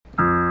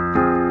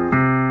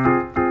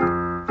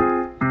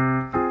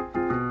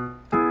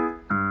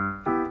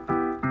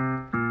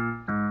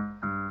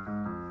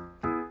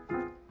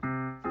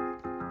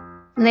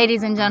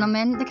Ladies and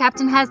gentlemen, the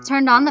captain has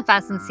turned on the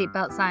fasten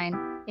seatbelt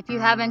sign. If you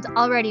haven't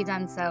already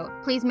done so,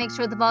 please make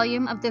sure the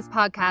volume of this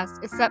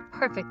podcast is set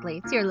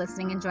perfectly to your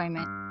listening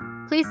enjoyment.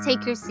 Please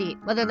take your seat,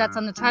 whether that's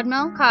on the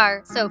treadmill,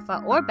 car,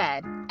 sofa, or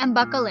bed, and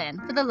buckle in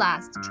for the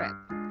last trip.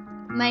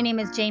 My name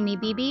is Jamie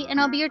Beebe, and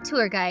I'll be your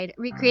tour guide,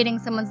 recreating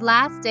someone's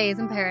last days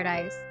in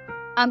paradise.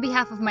 On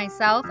behalf of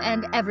myself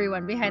and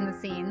everyone behind the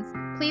scenes,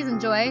 please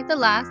enjoy the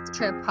Last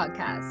Trip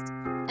podcast.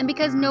 And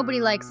because nobody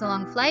likes a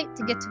long flight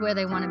to get to where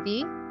they want to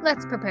be,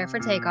 let's prepare for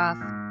takeoff.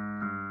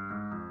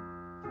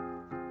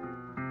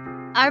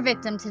 Our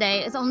victim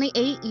today is only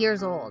 8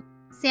 years old.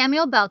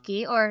 Samuel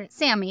Boehlke, or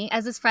Sammy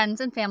as his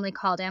friends and family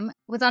called him,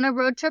 was on a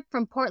road trip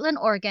from Portland,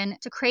 Oregon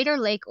to Crater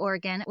Lake,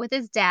 Oregon with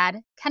his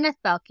dad, Kenneth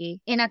Boehlke,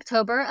 in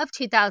October of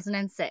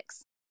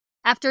 2006.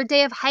 After a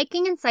day of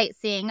hiking and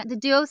sightseeing, the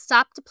duo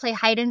stopped to play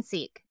hide and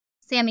seek.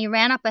 Sammy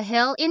ran up a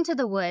hill into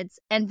the woods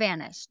and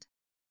vanished.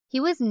 He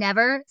was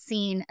never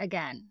seen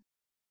again.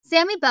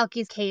 Sammy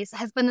Boehlke's case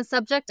has been the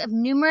subject of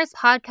numerous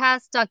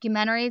podcasts,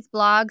 documentaries,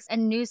 blogs,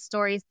 and news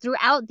stories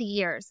throughout the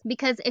years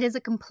because it is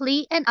a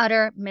complete and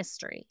utter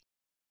mystery.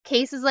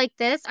 Cases like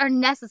this are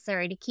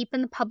necessary to keep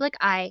in the public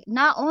eye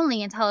not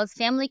only until his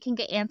family can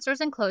get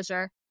answers and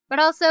closure, but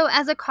also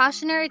as a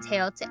cautionary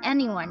tale to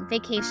anyone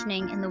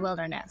vacationing in the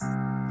wilderness.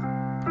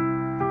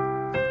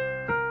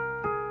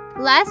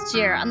 Last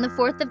year, on the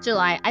 4th of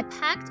July, I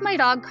packed my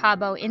dog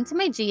Cabo into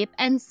my Jeep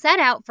and set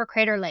out for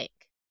Crater Lake.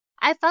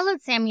 I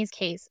followed Sammy's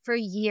case for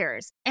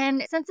years,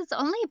 and since it's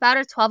only about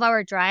a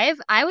 12-hour drive,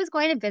 I was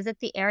going to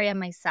visit the area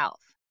myself.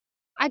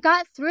 I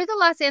got through the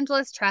Los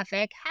Angeles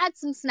traffic, had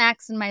some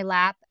snacks in my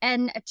lap,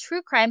 and a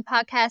true crime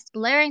podcast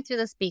blaring through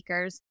the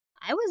speakers.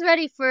 I was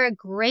ready for a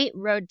great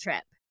road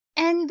trip.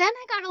 And then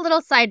I got a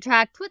little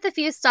sidetracked with a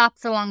few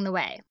stops along the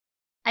way.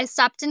 I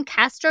stopped in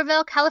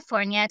Castroville,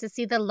 California to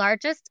see the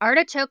largest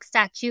artichoke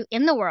statue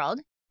in the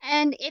world,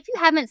 and if you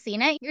haven't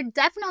seen it, you're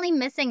definitely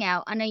missing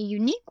out on a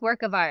unique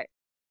work of art.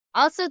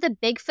 Also, the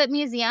Bigfoot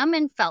Museum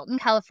in Felton,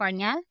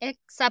 California,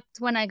 except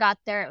when I got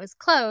there it was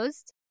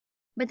closed.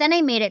 But then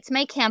I made it to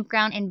my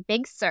campground in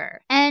Big Sur,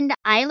 and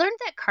I learned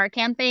that car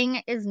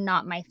camping is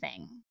not my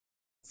thing.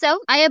 So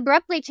I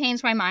abruptly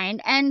changed my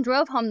mind and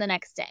drove home the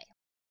next day.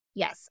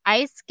 Yes,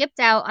 I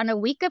skipped out on a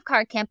week of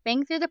car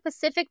camping through the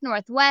Pacific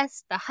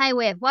Northwest, the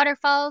Highway of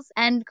Waterfalls,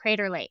 and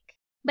Crater Lake.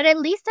 But at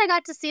least I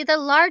got to see the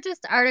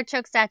largest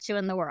artichoke statue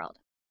in the world.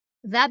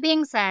 That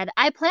being said,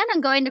 I plan on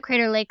going to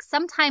Crater Lake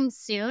sometime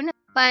soon,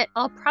 but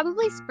I'll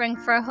probably spring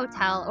for a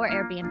hotel or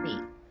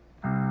Airbnb.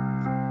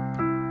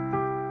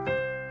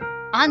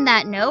 On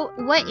that note,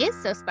 what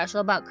is so special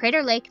about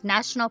Crater Lake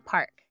National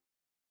Park?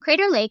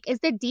 Crater Lake is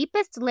the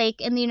deepest lake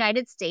in the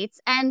United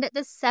States and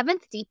the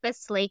 7th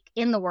deepest lake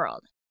in the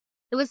world.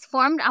 It was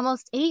formed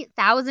almost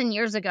 8,000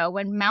 years ago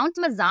when Mount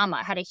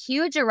Mazama had a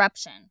huge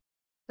eruption.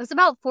 It was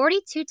about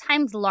 42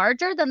 times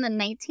larger than the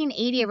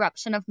 1980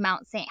 eruption of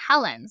Mount St.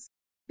 Helens.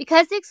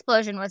 Because the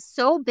explosion was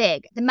so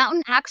big, the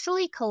mountain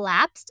actually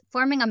collapsed,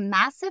 forming a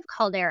massive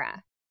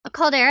caldera. A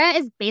caldera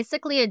is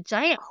basically a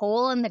giant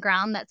hole in the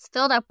ground that's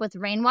filled up with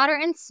rainwater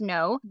and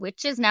snow,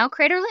 which is now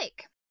Crater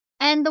Lake.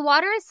 And the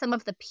water is some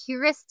of the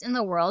purest in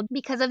the world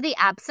because of the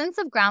absence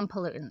of ground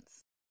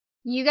pollutants.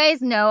 You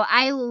guys know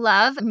I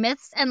love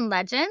myths and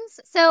legends,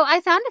 so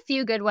I found a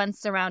few good ones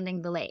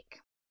surrounding the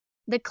lake.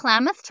 The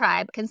Klamath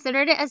tribe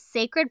considered it a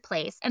sacred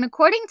place, and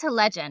according to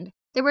legend,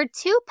 there were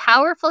 2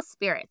 powerful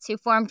spirits who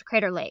formed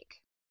Crater Lake.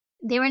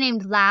 They were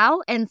named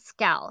Lau and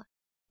Skel.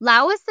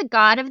 Lau was the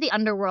god of the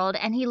underworld,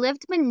 and he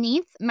lived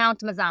beneath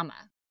Mount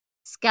Mazama.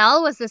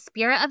 Skel was the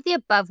spirit of the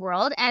above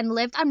world and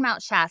lived on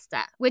Mount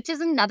Shasta, which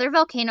is another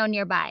volcano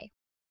nearby.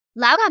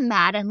 Lau got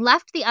mad and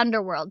left the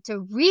underworld to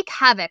wreak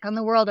havoc on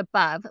the world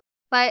above,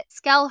 but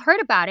Skel heard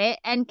about it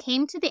and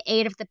came to the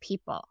aid of the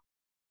people.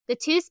 The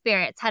 2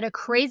 spirits had a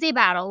crazy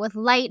battle with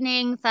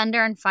lightning,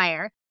 thunder, and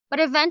fire, but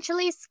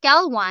eventually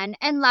Skel won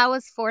and Lau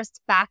was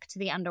forced back to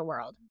the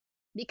underworld.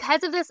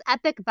 Because of this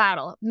epic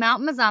battle,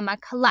 Mount Mazama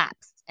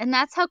collapsed, and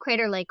that's how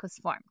Crater Lake was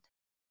formed.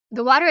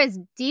 The water is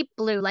deep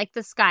blue like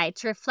the sky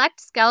to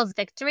reflect Skel's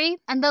victory,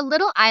 and the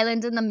little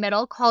island in the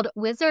middle called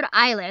Wizard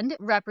Island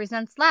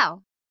represents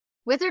Lau.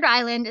 Wizard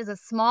Island is a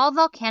small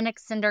volcanic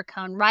cinder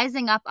cone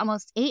rising up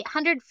almost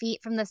 800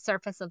 feet from the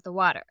surface of the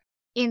water.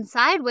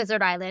 Inside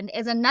Wizard Island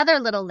is another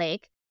little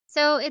lake,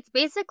 so it's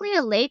basically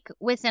a lake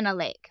within a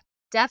lake.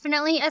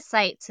 Definitely a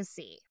sight to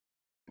see.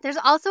 There's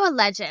also a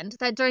legend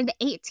that during the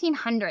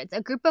 1800s,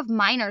 a group of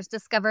miners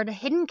discovered a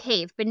hidden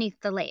cave beneath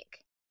the lake.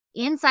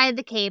 Inside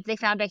the cave, they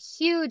found a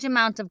huge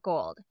amount of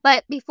gold.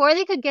 But before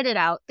they could get it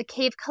out, the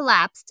cave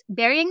collapsed,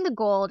 burying the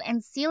gold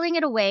and sealing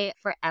it away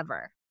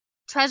forever.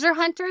 Treasure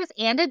hunters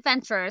and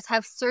adventurers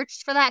have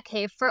searched for that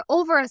cave for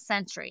over a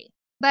century,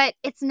 but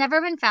it's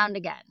never been found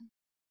again.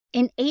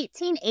 In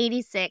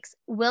 1886,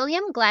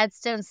 William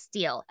Gladstone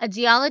Steele, a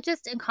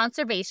geologist and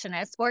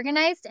conservationist,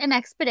 organized an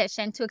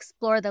expedition to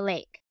explore the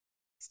lake.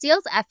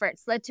 Steele's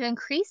efforts led to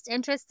increased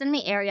interest in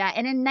the area,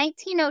 and in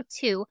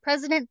 1902,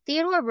 President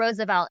Theodore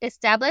Roosevelt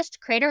established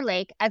Crater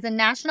Lake as a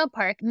national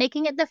park,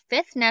 making it the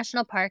 5th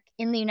national park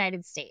in the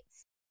United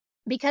States.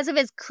 Because of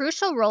his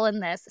crucial role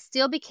in this,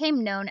 Steele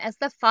became known as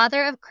the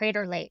father of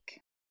Crater Lake.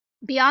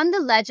 Beyond the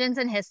legends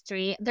and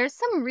history, there's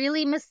some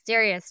really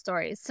mysterious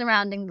stories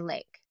surrounding the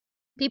lake.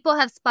 People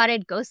have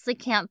spotted ghostly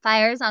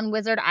campfires on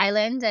Wizard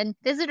Island, and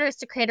visitors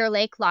to Crater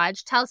Lake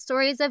Lodge tell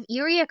stories of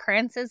eerie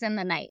occurrences in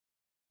the night.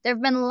 There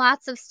have been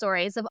lots of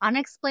stories of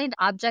unexplained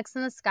objects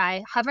in the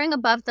sky hovering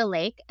above the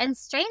lake and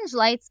strange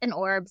lights and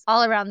orbs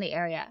all around the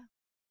area.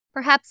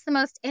 Perhaps the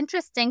most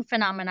interesting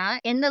phenomena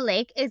in the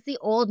lake is the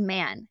Old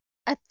Man,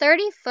 a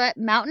 30-foot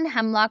mountain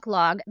hemlock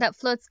log that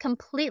floats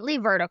completely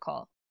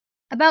vertical.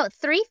 About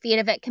 3 feet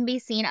of it can be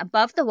seen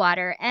above the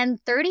water and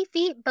 30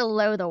 feet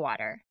below the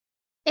water.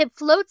 It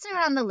floats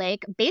around the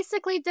lake,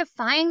 basically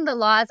defying the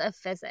laws of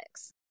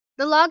physics.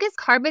 The log is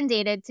carbon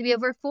dated to be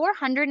over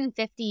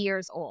 450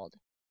 years old.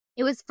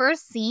 It was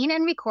first seen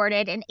and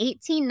recorded in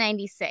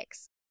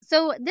 1896,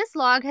 so this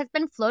log has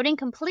been floating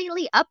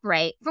completely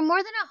upright for more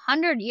than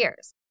 100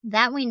 years,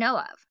 that we know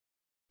of.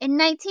 In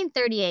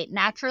 1938,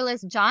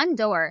 naturalist John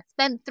Doerr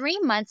spent 3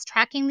 months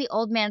tracking the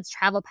Old Man's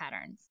travel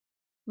patterns.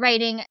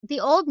 Writing, "The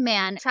Old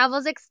Man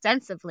travels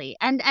extensively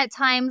and at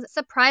times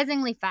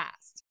surprisingly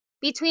fast.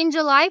 Between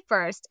July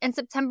 1st and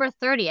September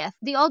 30th,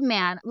 the Old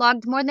Man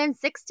logged more than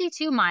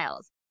 62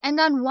 miles, and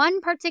on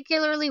one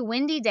particularly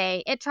windy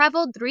day, it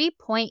traveled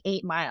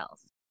 3.8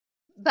 miles.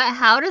 But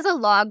how does a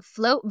log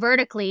float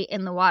vertically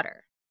in the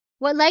water?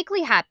 What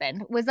likely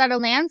happened was that a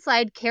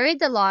landslide carried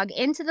the log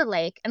into the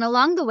lake, and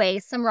along the way,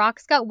 some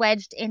rocks got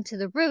wedged into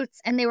the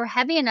roots, and they were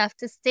heavy enough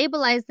to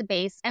stabilize the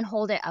base and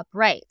hold it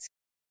upright.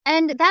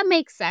 And that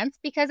makes sense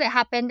because it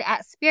happened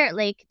at Spirit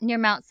Lake near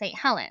Mount St.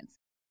 Helens.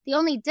 The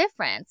only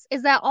difference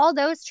is that all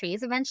those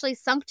trees eventually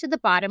sunk to the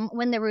bottom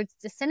when the roots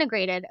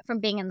disintegrated from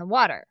being in the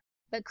water.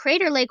 But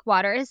Crater Lake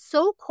water is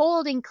so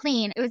cold and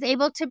clean, it was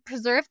able to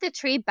preserve the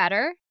tree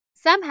better,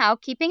 somehow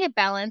keeping it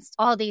balanced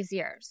all these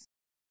years.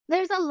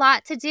 There's a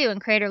lot to do in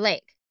Crater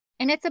Lake,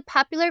 and it's a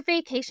popular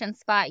vacation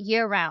spot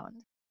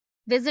year-round.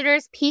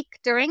 Visitors peak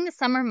during the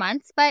summer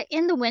months, but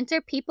in the winter,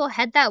 people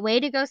head that way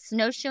to go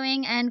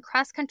snowshoeing and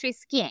cross-country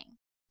skiing.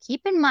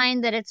 Keep in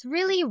mind that it's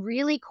really,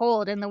 really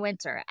cold in the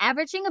winter,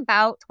 averaging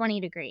about 20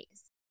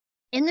 degrees.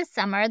 In the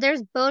summer,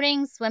 there's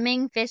boating,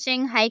 swimming,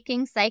 fishing,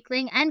 hiking,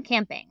 cycling, and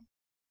camping.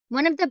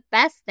 One of the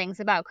best things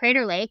about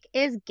Crater Lake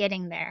is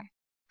getting there.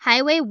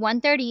 Highway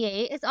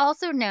 138 is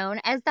also known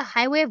as the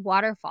Highway of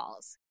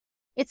Waterfalls.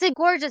 It's a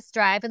gorgeous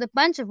drive with a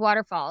bunch of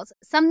waterfalls,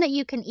 some that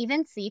you can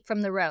even see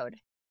from the road.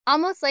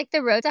 Almost like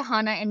the road to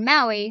Hana in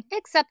Maui,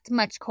 except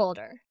much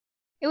colder.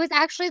 It was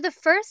actually the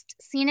first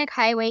scenic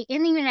highway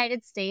in the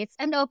United States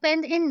and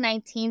opened in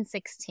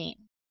 1916.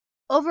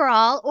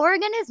 Overall,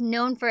 Oregon is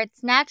known for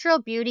its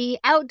natural beauty,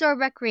 outdoor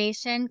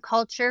recreation,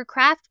 culture,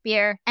 craft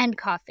beer, and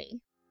coffee.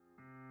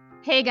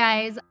 Hey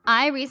guys,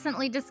 I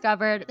recently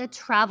discovered the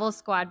Travel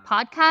Squad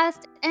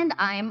podcast, and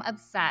I'm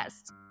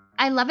obsessed.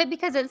 I love it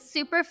because it's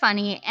super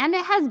funny and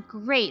it has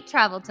great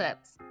travel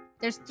tips.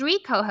 There's 3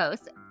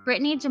 co-hosts,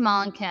 Brittany,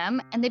 Jamal, and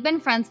Kim, and they've been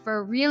friends for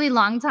a really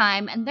long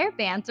time, and their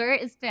banter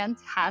is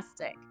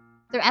fantastic.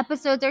 Their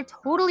episodes are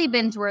totally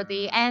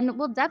binge-worthy and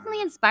will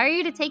definitely inspire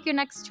you to take your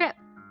next trip.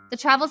 The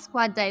Travel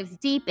Squad dives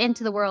deep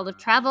into the world of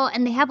travel,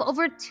 and they have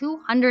over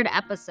 200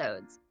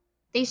 episodes.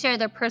 They share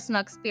their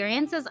personal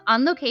experiences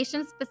on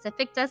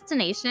location-specific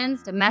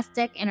destinations,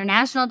 domestic,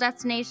 international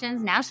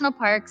destinations, national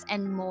parks,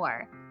 and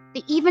more.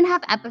 They even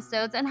have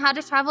episodes on how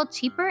to travel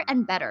cheaper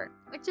and better,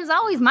 which is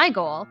always my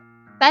goal.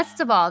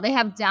 Best of all, they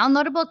have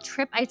downloadable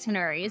trip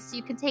itineraries so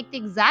you can take the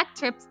exact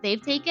trips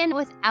they've taken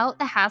without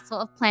the hassle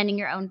of planning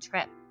your own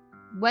trip.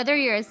 Whether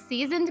you're a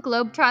seasoned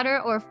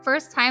globetrotter or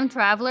first-time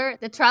traveler,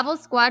 the Travel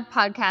Squad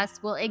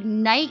podcast will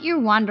ignite your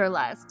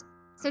wanderlust.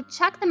 So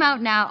check them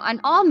out now on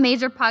all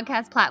major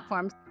podcast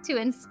platforms to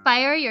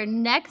inspire your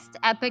next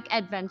epic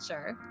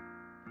adventure.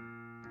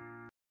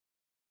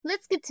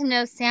 Let's get to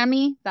know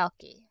Sammy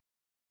Boehlke.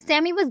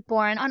 Sammy was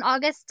born on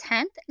August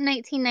 10th,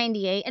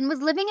 1998, and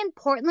was living in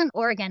Portland,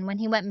 Oregon when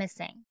he went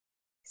missing.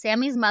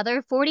 Sammy's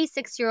mother,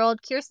 46-year-old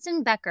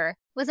Kirsten Becker,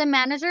 was a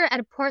manager at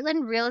a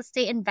Portland real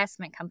estate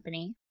investment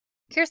company.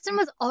 Kirsten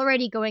was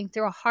already going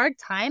through a hard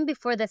time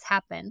before this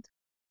happened.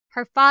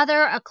 Her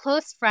father, a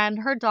close friend,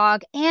 her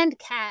dog, and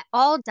cat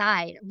all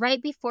died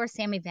right before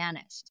Sammy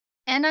vanished.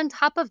 And on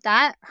top of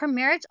that, her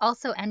marriage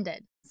also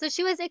ended. So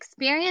she was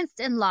experienced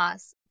in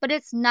loss, but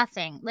it's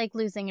nothing like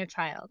losing your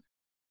child.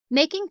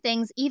 Making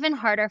things even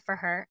harder for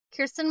her,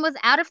 Kirsten was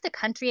out of the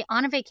country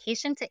on a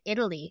vacation to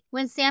Italy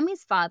when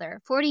Sammy's father,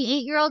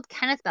 48-year-old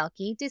Kenneth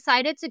Boehlke,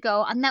 decided to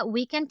go on that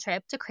weekend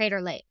trip to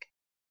Crater Lake.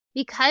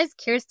 Because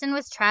Kirsten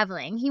was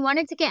traveling, he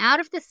wanted to get out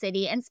of the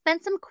city and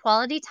spend some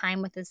quality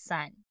time with his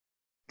son.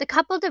 The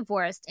couple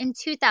divorced in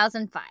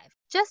 2005,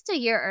 just a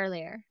year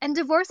earlier, and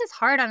divorce is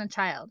hard on a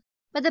child,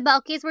 but the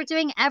Boehlkes were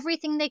doing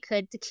everything they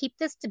could to keep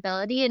the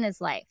stability in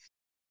his life.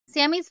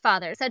 Sammy's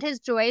father said his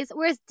joys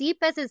were as deep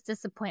as his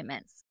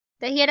disappointments,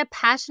 that he had a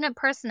passionate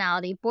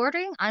personality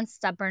bordering on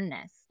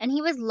stubbornness, and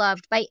he was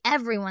loved by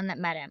everyone that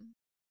met him.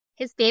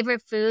 His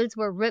favorite foods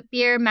were root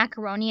beer,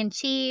 macaroni and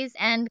cheese,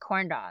 and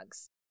corn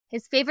dogs.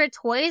 His favorite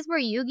toys were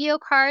Yu-Gi-Oh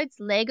cards,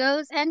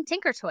 Legos, and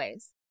Tinker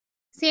Toys.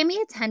 Sammy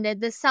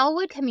attended the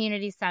Selwood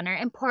Community Center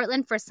in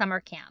Portland for summer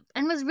camp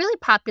and was really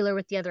popular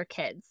with the other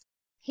kids.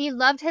 He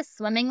loved his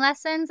swimming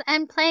lessons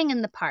and playing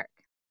in the park.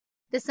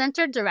 The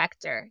center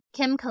director,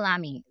 Kim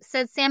Kalami,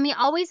 said Sammy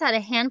always had a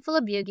handful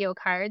of Yu-Gi-Oh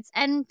cards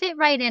and fit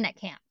right in at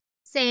camp,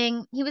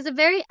 saying he was a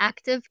very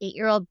active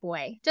 8-year-old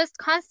boy, just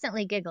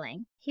constantly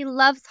giggling. He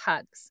loves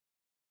hugs.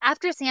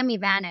 After Sammy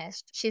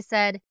vanished, she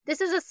said,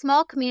 "This is a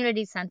small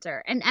community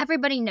center and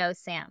everybody knows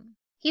Sam.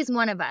 He's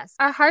one of us.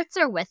 Our hearts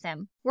are with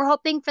him. We're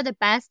hoping for the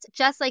best,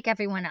 just like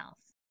everyone else."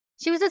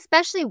 She was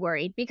especially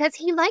worried because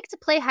he liked to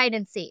play hide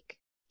and seek.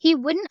 He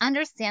wouldn't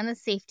understand the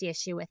safety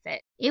issue with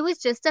it. It was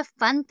just a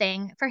fun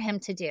thing for him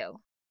to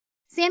do.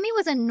 Sammy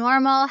was a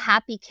normal,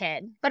 happy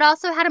kid, but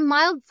also had a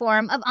mild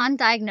form of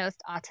undiagnosed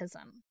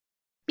autism.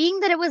 Being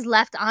that it was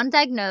left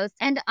undiagnosed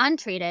and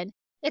untreated,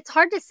 it's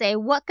hard to say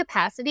what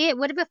capacity it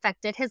would have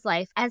affected his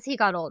life as he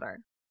got older.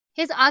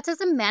 His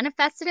autism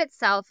manifested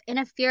itself in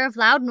a fear of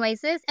loud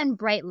noises and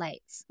bright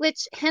lights,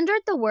 which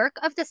hindered the work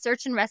of the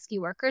search and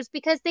rescue workers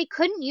because they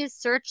couldn't use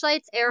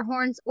searchlights, air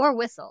horns, or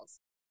whistles.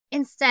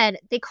 Instead,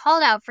 they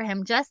called out for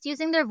him just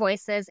using their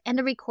voices and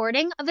a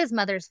recording of his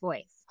mother's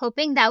voice,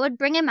 hoping that would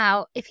bring him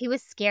out if he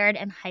was scared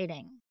and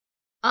hiding.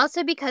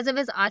 Also, because of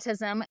his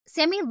autism,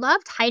 Sammy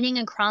loved hiding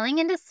and crawling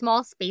into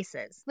small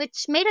spaces,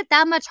 which made it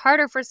that much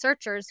harder for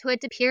searchers who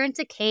had to peer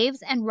into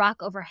caves and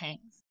rock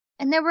overhangs.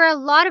 And there were a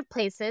lot of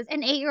places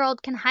an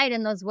 8-year-old can hide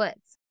in those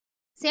woods.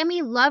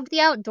 Sammy loved the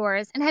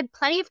outdoors and had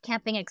plenty of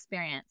camping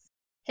experience.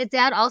 His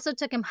dad also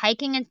took him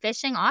hiking and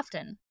fishing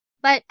often.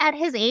 But at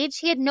his age,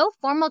 he had no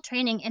formal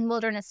training in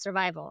wilderness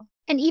survival.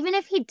 And even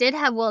if he did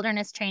have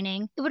wilderness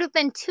training, it would have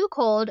been too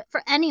cold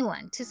for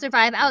anyone to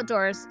survive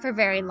outdoors for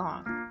very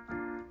long.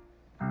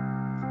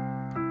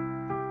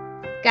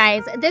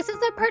 Guys, this is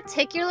a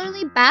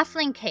particularly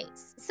baffling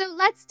case, so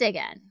let's dig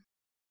in.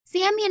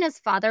 Sammy and his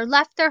father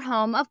left their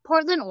home of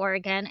Portland,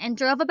 Oregon, and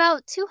drove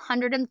about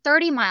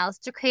 230 miles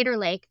to Crater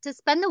Lake to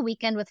spend the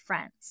weekend with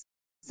friends.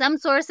 Some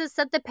sources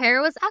said the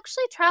pair was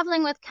actually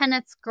traveling with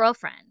Kenneth's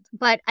girlfriend,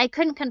 but I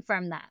couldn't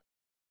confirm that.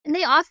 And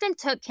they often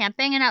took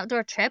camping and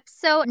outdoor trips,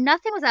 so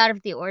nothing was out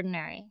of the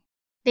ordinary.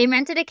 They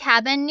rented a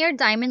cabin near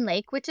Diamond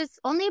Lake, which is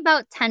only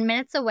about 10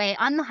 minutes away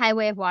on the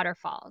Highway of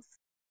Waterfalls.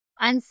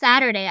 On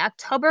Saturday,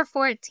 October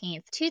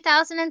 14th,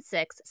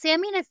 2006,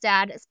 Sammy and his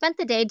dad spent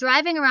the day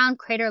driving around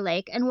Crater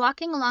Lake and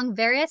walking along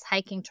various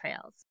hiking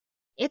trails.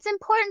 It's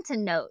important to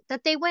note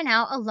that they went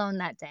out alone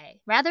that day,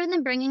 rather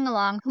than bringing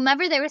along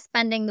whomever they were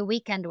spending the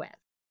weekend with.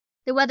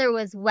 The weather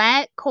was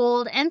wet,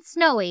 cold, and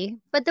snowy,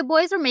 but the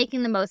boys were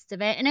making the most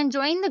of it and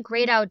enjoying the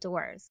great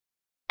outdoors.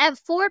 At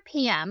 4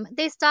 p.m.,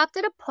 they stopped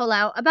at a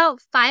pullout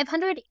about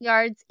 500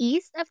 yards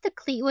east of the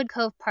Cleetwood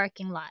Cove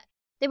parking lot.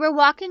 They were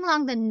walking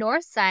along the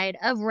north side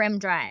of Rim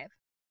Drive.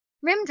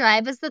 Rim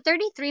Drive is the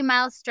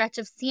 33-mile stretch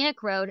of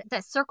scenic road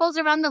that circles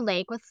around the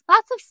lake with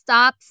lots of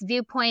stops,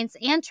 viewpoints,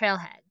 and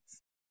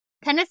trailheads.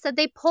 Kenneth said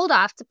they pulled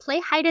off to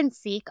play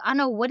hide-and-seek on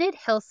a wooded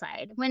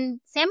hillside when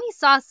Sammy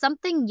saw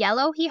something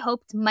yellow he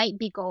hoped might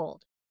be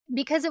gold.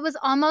 Because it was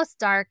almost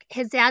dark,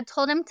 his dad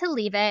told him to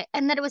leave it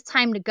and that it was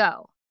time to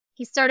go.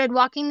 He started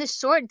walking the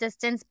short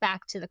distance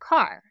back to the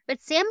car, but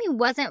Sammy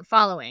wasn't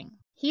following.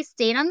 He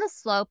stayed on the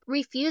slope,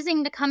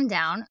 refusing to come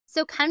down,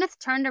 so Kenneth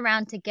turned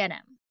around to get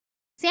him.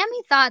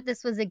 Sammy thought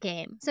this was a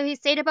game, so he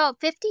stayed about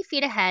 50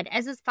 feet ahead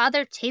as his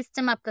father chased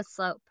him up the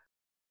slope.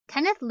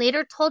 Kenneth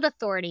later told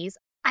authorities,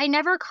 "I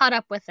never caught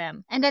up with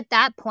him, and at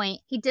that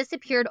point, he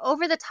disappeared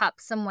over the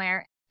top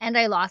somewhere, and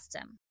I lost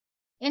him."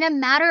 In a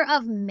matter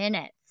of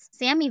minutes,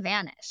 Sammy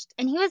vanished,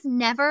 and he was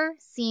never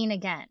seen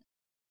again.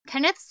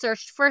 Kenneth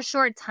searched for a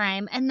short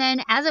time, and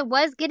then, as it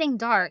was getting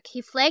dark, he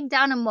flagged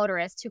down a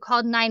motorist who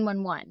called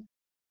 911.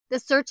 The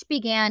search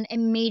began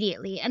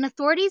immediately, and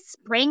authorities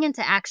sprang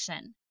into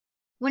action.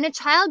 When a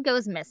child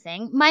goes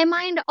missing, my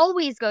mind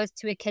always goes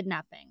to a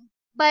kidnapping.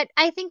 But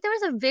I think there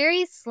was a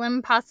very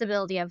slim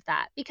possibility of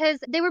that because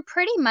they were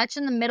pretty much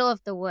in the middle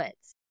of the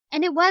woods.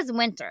 And it was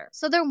winter,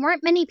 so there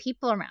weren't many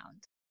people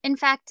around. In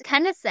fact,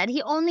 Kenneth said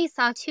he only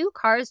saw 2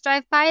 cars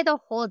drive by the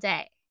whole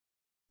day.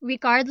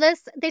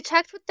 Regardless, they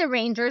checked with the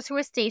rangers who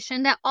were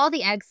stationed at all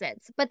the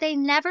exits, but they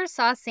never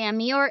saw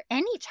Sammy or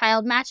any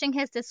child matching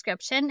his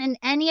description in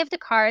any of the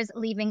cars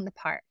leaving the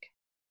park.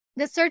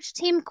 The search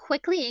team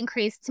quickly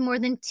increased to more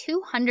than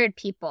 200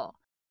 people.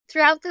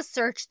 Throughout the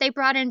search, they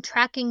brought in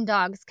tracking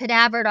dogs,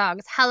 cadaver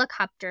dogs,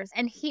 helicopters,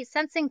 and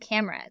heat-sensing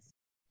cameras.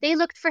 They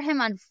looked for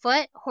him on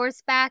foot,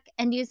 horseback,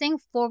 and using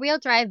 4-wheel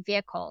drive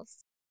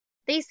vehicles.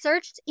 They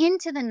searched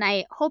into the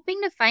night,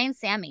 hoping to find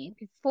Sammy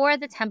before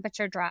the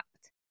temperature dropped.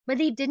 But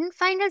they didn't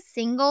find a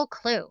single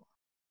clue.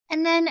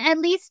 And then at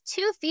least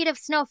 2 feet of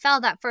snow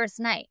fell that first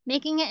night,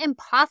 making it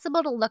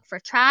impossible to look for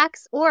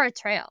tracks or a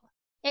trail.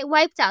 It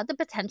wiped out the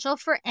potential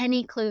for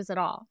any clues at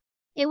all.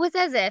 It was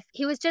as if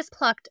he was just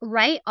plucked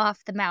right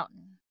off the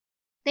mountain.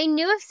 They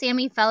knew if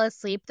Sammy fell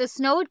asleep, the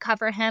snow would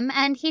cover him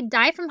and he'd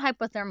die from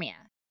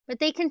hypothermia. But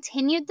they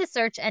continued the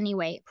search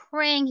anyway,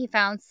 praying he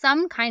found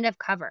some kind of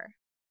cover.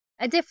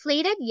 A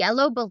deflated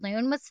yellow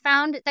balloon was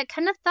found that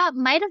Kenneth thought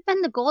might have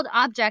been the gold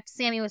object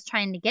Sammy was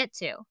trying to get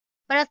to,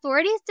 but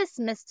authorities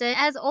dismissed it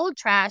as old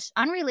trash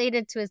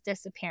unrelated to his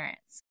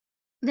disappearance.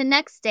 The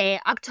next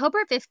day, October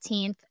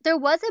 15th, there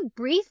was a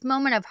brief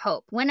moment of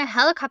hope when a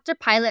helicopter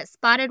pilot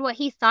spotted what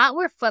he thought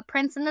were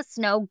footprints in the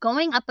snow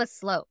going up a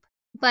slope,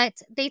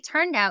 but they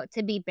turned out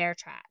to be bear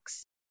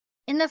tracks.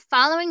 In the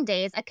following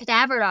days, a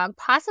cadaver dog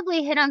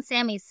possibly hit on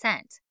Sammy's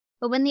scent,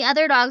 but when the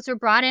other dogs were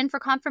brought in for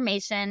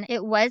confirmation,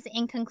 it was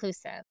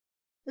inconclusive.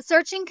 The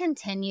searching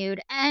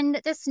continued,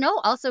 and the snow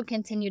also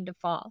continued to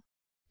fall.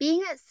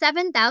 Being at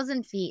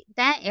 7,000 feet,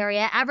 that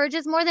area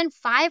averages more than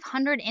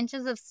 500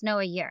 inches of snow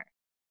a year.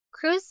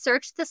 Crews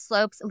searched the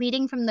slopes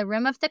leading from the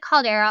rim of the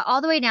caldera all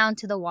the way down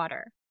to the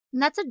water,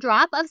 and that's a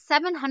drop of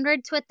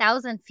 700 to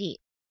 1,000 feet.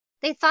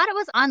 They thought it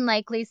was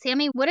unlikely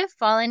Sammy would have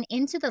fallen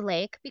into the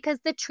lake because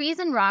the trees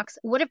and rocks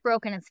would have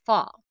broken his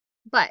fall.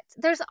 But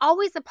there's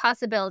always a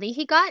possibility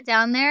he got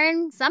down there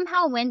and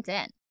somehow went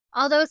in,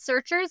 although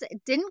searchers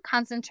didn't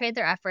concentrate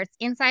their efforts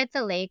inside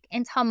the lake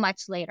until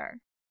much later.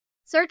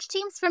 Search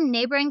teams from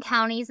neighboring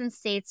counties and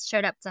states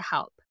showed up to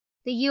help.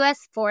 The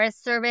U.S.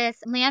 Forest Service,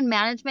 land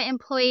management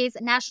employees,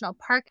 national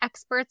park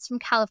experts from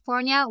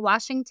California,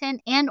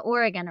 Washington, and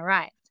Oregon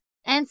arrived.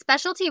 And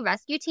specialty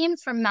rescue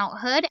teams from Mount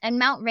Hood and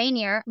Mount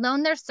Rainier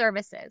loaned their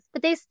services,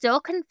 but they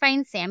still couldn't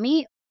find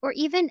Sammy or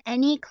even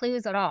any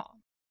clues at all.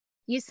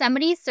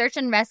 Yosemite Search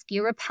and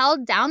Rescue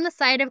rappelled down the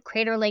side of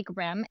Crater Lake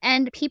Rim,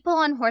 and people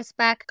on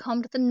horseback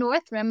combed the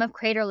north rim of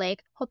Crater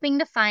Lake, hoping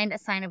to find a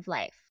sign of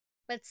life.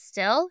 But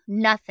still,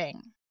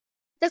 nothing.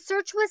 The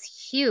search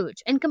was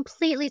huge and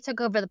completely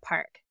took over the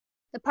park.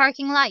 The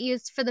parking lot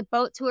used for the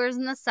boat tours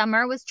in the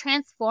summer was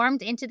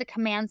transformed into the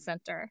command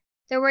center.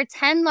 There were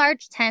 10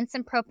 large tents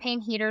and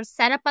propane heaters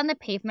set up on the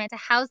pavement to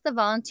house the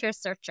volunteer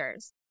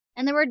searchers,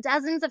 and there were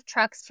dozens of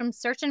trucks from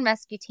search and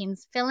rescue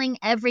teams filling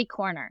every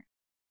corner.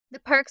 The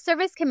Park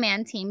Service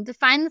command team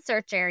defined the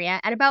search area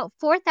at about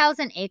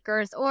 4,000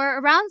 acres or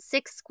around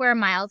 6 square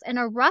miles in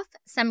a rough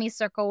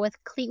semicircle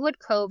with Cleetwood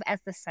Cove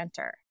as the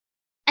center.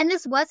 And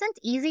this wasn't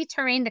easy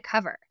terrain to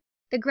cover.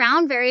 The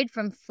ground varied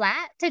from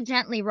flat to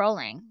gently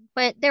rolling,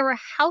 but there were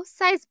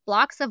house-sized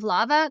blocks of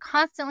lava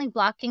constantly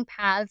blocking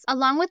paths,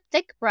 along with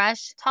thick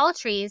brush, tall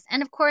trees,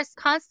 and of course,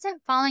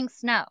 constant falling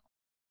snow.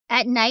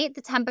 At night,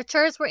 the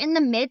temperatures were in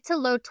the mid to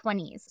low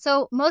 20s,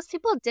 so most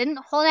people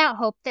didn't hold out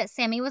hope that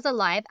Sammy was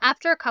alive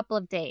after a couple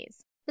of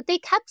days, but they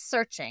kept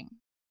searching.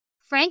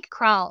 Frank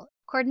Krall,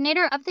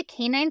 coordinator of the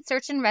Canine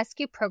Search and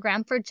Rescue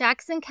Program for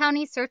Jackson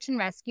County Search and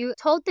Rescue,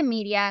 told the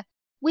media,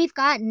 "We've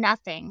got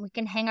nothing we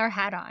can hang our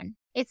hat on.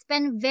 It's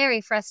been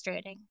very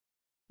frustrating."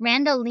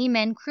 Randall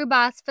Lehman, crew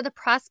boss for the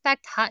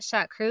Prospect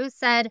Hotshot crew,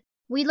 said,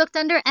 "We looked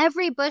under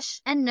every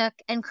bush and nook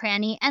and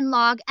cranny and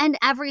log and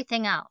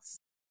everything else."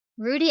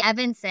 Rudy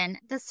Evanson,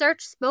 the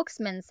search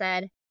spokesman,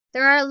 said,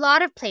 "There are a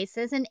lot of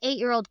places an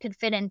 8-year-old could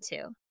fit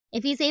into.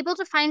 If he's able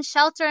to find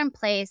shelter in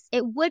place,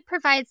 it would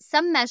provide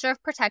some measure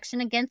of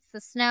protection against the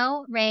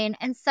snow, rain,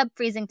 and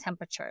sub-freezing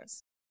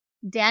temperatures."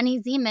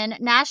 Danny Zeman,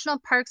 National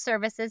Park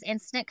Service's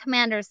incident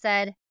commander,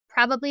 said,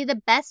 "Probably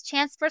the best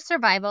chance for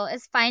survival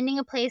is finding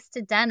a place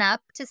to den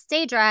up, to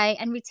stay dry,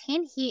 and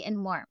retain heat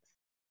and warmth."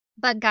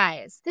 But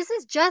guys, this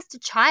is just a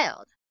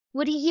child.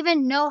 Would he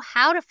even know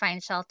how to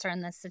find shelter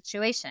in this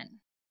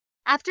situation?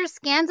 After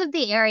scans of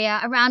the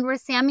area around where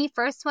Sammy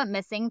first went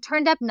missing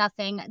turned up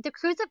nothing, the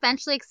crews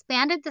eventually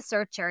expanded the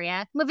search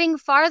area, moving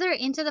farther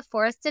into the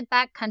forested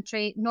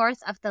backcountry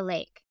north of the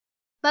lake.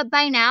 But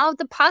by now,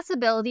 the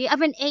possibility of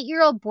an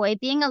 8-year-old boy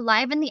being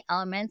alive in the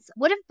elements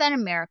would have been a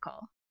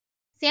miracle.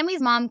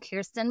 Sammy's mom,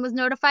 Kirsten, was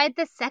notified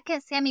the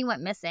second Sammy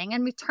went missing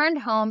and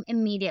returned home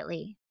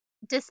immediately.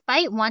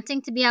 Despite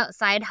wanting to be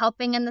outside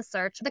helping in the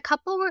search, the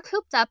couple were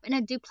cooped up in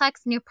a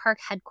duplex near park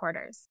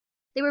headquarters.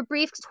 They were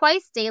briefed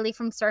twice daily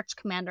from search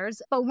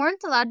commanders, but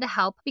weren't allowed to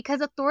help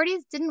because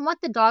authorities didn't want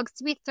the dogs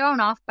to be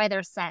thrown off by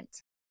their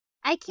scent.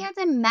 I can't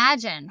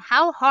imagine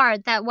how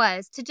hard that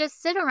was to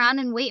just sit around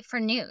and wait for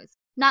news,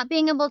 not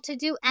being able to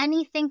do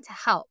anything to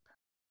help.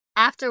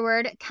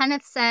 Afterward,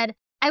 Kenneth said,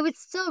 "I would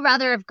still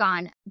rather have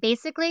gone.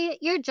 Basically,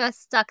 you're just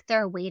stuck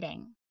there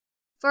waiting."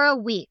 For a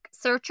week,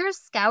 searchers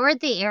scoured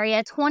the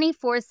area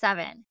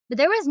 24/7, but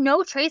there was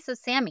no trace of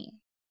Sammy.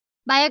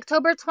 By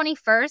October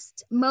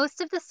 21st,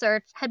 most of the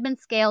search had been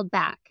scaled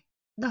back.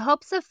 The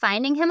hopes of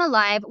finding him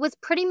alive was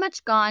pretty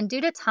much gone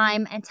due to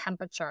time and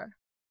temperature.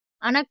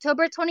 On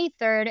October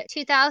 23rd,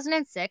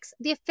 2006,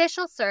 the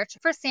official search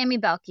for Sammy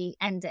Boehlke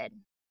ended.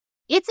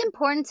 It's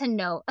important to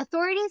note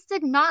authorities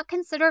did not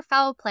consider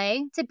foul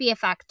play to be a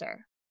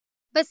factor.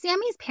 But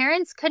Sammy's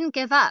parents couldn't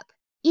give up,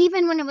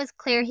 even when it was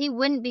clear he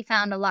wouldn't be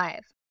found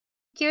alive.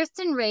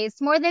 Kirsten raised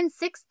more than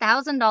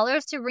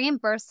 $6,000 to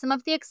reimburse some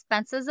of the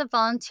expenses of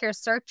volunteer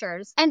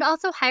searchers and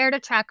also hired a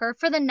tracker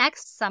for the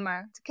next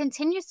summer to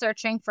continue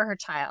searching for her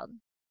child.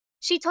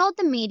 She told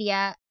the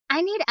media,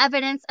 "I need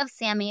evidence of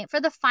Sammy for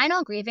the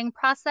final grieving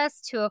process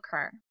to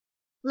occur."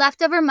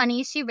 Leftover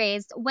money she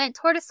raised went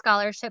toward a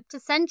scholarship to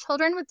send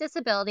children with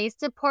disabilities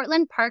to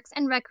Portland Parks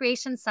and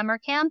Recreation summer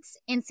camps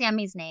in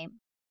Sammy's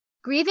name.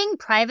 Grieving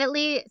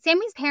privately,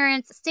 Sammy's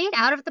parents stayed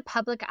out of the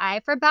public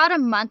eye for about a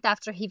month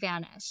after he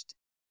vanished.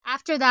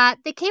 After that,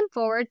 they came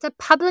forward to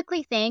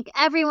publicly thank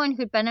everyone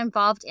who'd been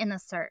involved in the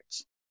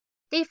search.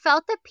 They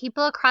felt that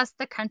people across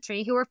the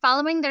country who were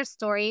following their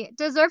story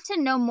deserved to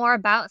know more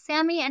about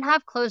Sammy and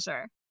have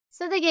closure,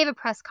 so they gave a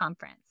press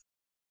conference.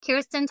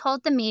 Kirsten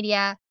told the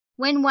media,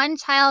 "When one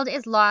child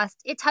is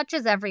lost, it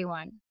touches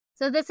everyone.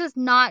 So this is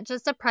not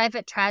just a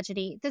private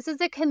tragedy, this is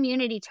a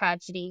community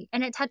tragedy,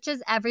 and it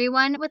touches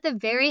everyone with a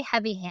very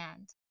heavy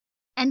hand."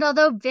 And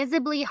although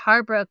visibly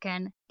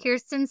heartbroken,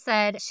 Kirsten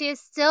said she is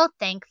still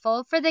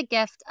thankful for the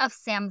gift of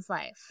Sam's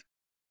life.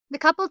 The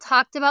couple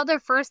talked about their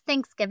first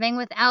Thanksgiving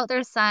without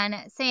their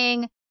son,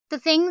 saying, "The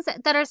things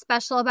that are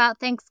special about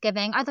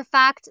Thanksgiving are the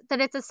fact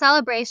that it's a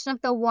celebration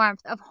of the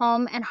warmth of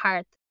home and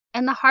hearth,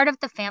 and the heart of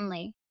the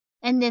family.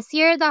 And this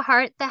year, the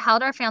heart that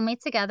held our family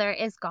together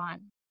is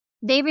gone."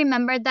 They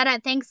remembered that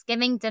at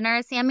Thanksgiving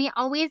dinner, Sammy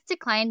always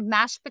declined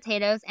mashed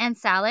potatoes and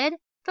salad,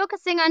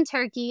 focusing on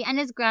turkey and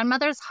his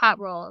grandmother's hot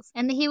rolls,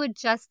 and that he would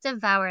just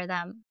devour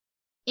them.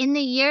 In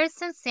the years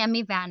since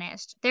Sammy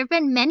vanished, there have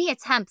been many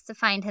attempts to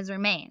find his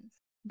remains.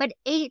 But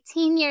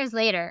 18 years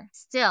later,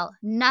 still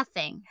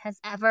nothing has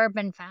ever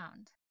been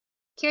found.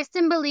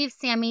 Kirsten believes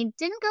Sammy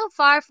didn't go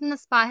far from the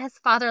spot his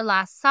father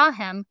last saw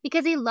him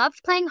because he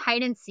loved playing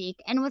hide and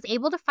seek and was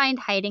able to find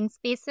hiding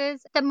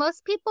spaces that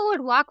most people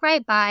would walk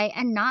right by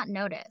and not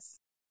notice.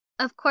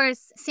 Of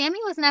course, Sammy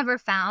was never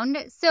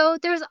found, so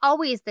there's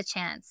always the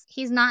chance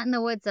he's not in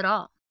the woods at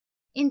all.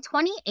 In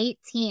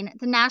 2018,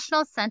 the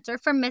National Center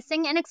for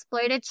Missing and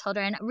Exploited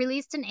Children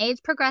released an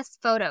age-progressed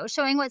photo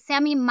showing what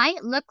Sammy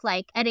might look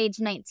like at age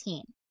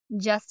 19,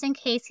 just in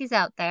case he's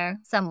out there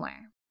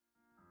somewhere.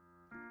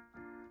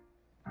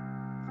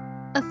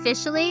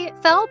 Officially,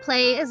 foul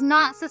play is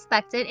not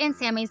suspected in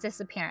Sammy's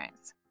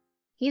disappearance.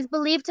 He's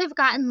believed to have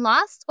gotten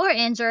lost or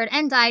injured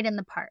and died in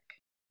the park.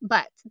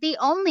 But the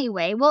only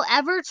way we'll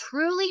ever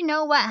truly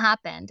know what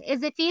happened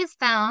is if he is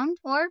found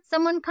or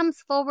someone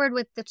comes forward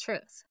with the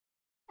truth.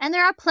 And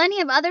there are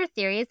plenty of other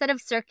theories that have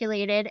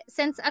circulated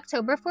since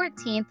October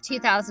 14,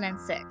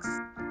 2006.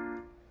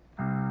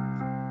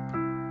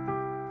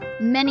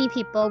 Many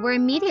people were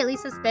immediately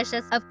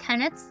suspicious of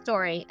Kenneth's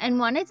story and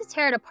wanted to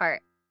tear it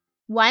apart.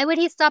 Why would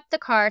he stop the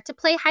car to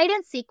play hide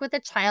and seek with a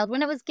child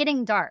when it was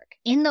getting dark,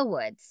 in the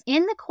woods,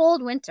 in the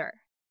cold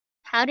winter?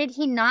 How did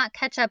he not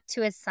catch up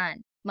to his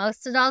son?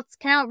 Most adults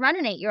can outrun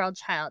an 8-year-old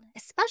child,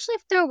 especially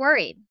if they're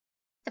worried.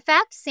 The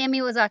fact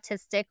Sammy was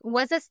autistic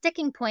was a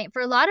sticking point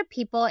for a lot of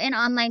people in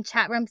online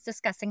chat rooms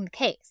discussing the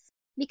case.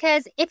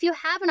 Because if you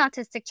have an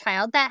autistic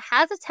child that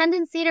has a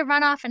tendency to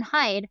run off and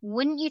hide,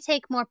 wouldn't you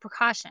take more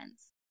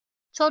precautions?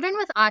 Children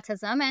with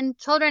autism and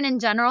children in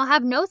general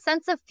have no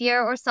sense of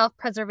fear or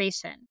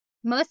self-preservation.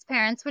 Most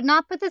parents would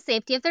not put the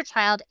safety of their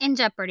child in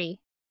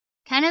jeopardy.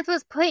 Kenneth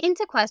was put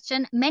into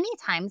question many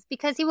times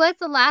because he was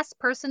the last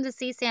person to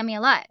see Sammy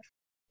alive.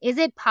 Is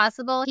it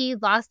possible he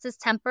lost his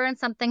temper and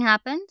something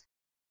happened?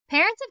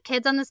 Parents of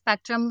kids on the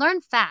spectrum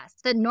learn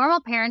fast that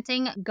normal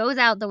parenting goes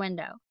out the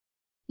window.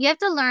 You have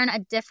to learn a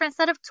different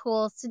set of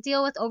tools to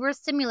deal with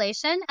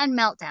overstimulation and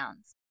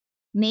meltdowns.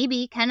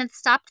 Maybe Kenneth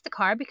stopped the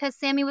car because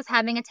Sammy was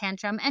having a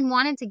tantrum and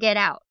wanted to get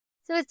out.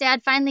 So his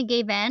dad finally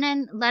gave in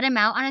and let him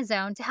out on his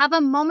own to have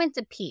a moment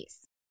of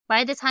peace.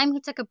 By the time he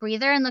took a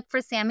breather and looked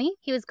for Sammy,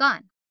 he was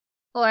gone.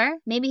 Or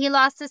maybe he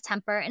lost his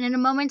temper and in a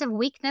moment of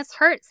weakness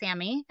hurt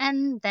Sammy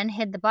and then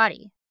hid the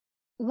body.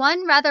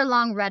 One rather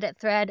long Reddit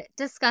thread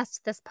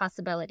discussed this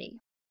possibility.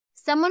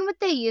 Someone with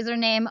the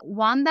username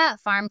Wombat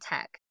Farm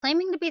Tech,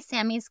 claiming to be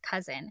Sammy's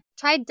cousin,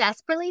 tried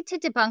desperately to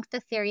debunk the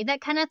theory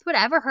that Kenneth would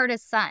ever hurt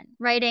his son,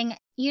 writing,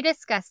 "You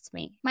disgust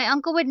me. My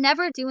uncle would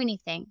never do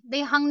anything.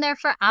 They hung there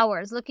for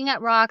hours looking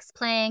at rocks,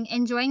 playing,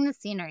 enjoying the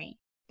scenery.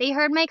 They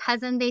heard my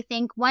cousin, they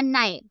think, one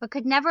night, but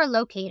could never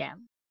locate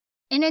him."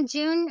 In a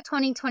June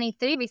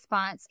 2023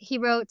 response, he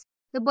wrote,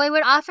 "The boy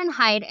would often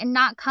hide and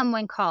not come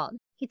when called.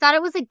 He thought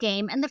it was a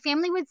game, and the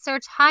family would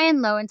search high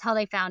and low until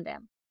they found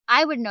him.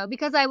 I would know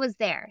because I was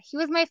there. He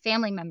was my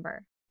family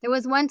member. There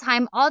was one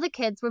time all the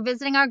kids were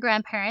visiting our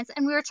grandparents,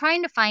 and we were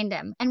trying to find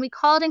him, and we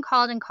called and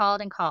called and called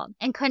and called,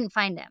 and couldn't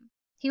find him.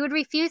 He would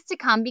refuse to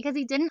come because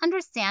he didn't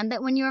understand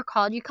that when you are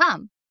called, you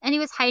come, and he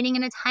was hiding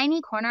in a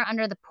tiny corner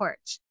under the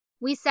porch.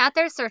 We sat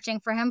there searching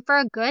for him for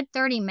a good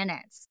 30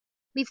 minutes.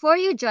 Before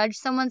you judge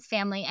someone's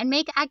family and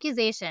make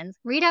accusations,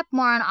 read up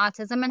more on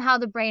autism and how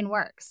the brain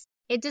works.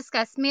 It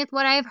disgusts me with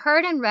what I have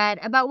heard and read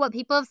about what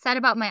people have said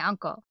about my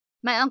uncle.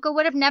 My uncle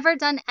would have never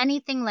done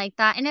anything like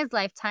that in his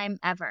lifetime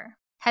ever.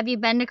 Have you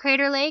been to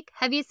Crater Lake?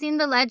 Have you seen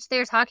the ledge they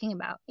are talking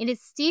about? It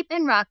is steep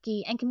and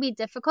rocky and can be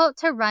difficult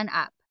to run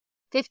up.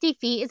 50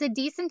 feet is a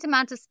decent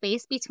amount of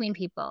space between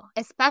people,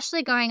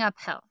 especially going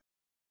uphill."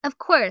 Of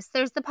course,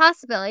 there's the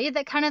possibility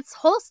that Kenneth's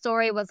whole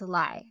story was a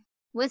lie.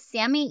 Was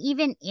Sammy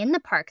even in the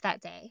park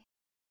that day?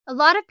 A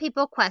lot of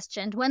people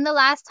questioned when the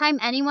last time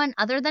anyone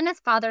other than his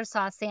father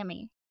saw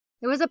Sammy.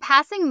 There was a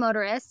passing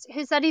motorist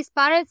who said he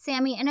spotted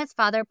Sammy and his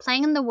father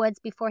playing in the woods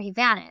before he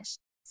vanished.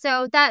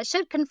 So that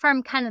should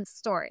confirm Kenneth's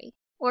story.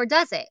 Or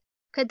does it?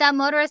 Could that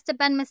motorist have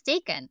been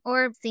mistaken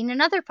or seen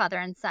another father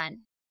and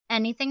son?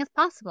 Anything is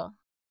possible.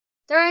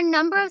 There are a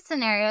number of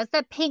scenarios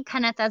that paint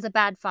Kenneth as a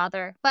bad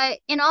father, but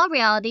in all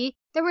reality,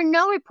 there were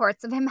no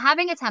reports of him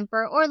having a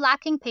temper or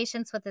lacking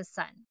patience with his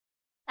son.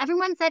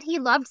 Everyone said he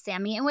loved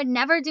Sammy and would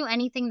never do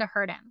anything to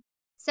hurt him.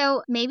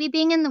 So maybe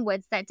being in the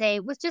woods that day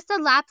was just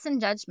a lapse in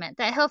judgment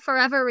that he'll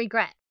forever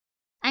regret.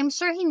 I'm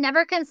sure he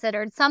never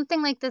considered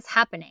something like this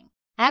happening.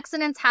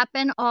 Accidents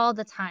happen all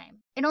the time.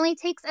 It only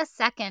takes a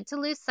second to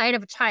lose sight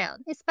of a child,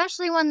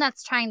 especially one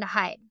that's trying to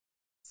hide.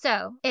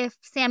 So, if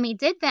Sammy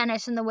did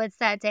vanish in the woods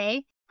that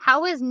day,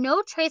 how was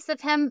no trace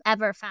of him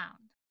ever found?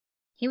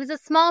 He was a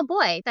small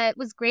boy that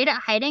was great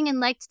at hiding and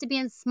liked to be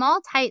in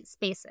small, tight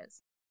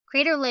spaces.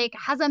 Crater Lake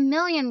has a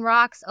million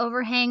rocks,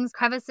 overhangs,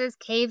 crevices,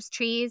 caves,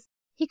 trees.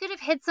 He could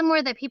have hid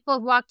somewhere that people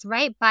have walked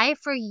right by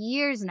for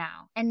years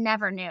now and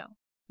never knew.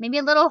 Maybe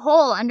a little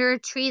hole under a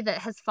tree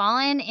that has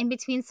fallen, in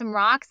between some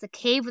rocks, a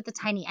cave with a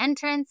tiny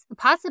entrance. The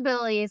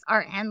possibilities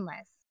are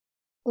endless.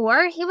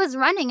 Or he was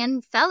running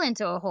and fell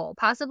into a hole,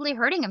 possibly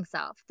hurting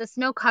himself. The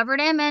snow covered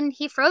him and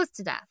he froze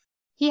to death.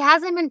 He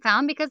hasn't been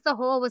found because the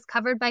hole was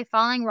covered by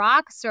falling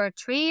rocks or a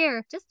tree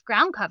or just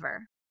ground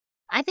cover.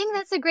 I think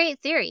that's a great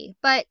theory,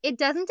 but it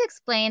doesn't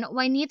explain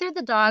why neither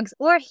the dogs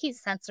or heat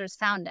sensors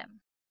found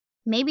him.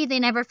 Maybe they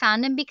never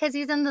found him because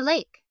he's in the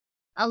lake.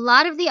 A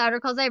lot of the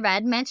articles I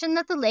read mentioned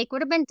that the lake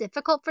would have been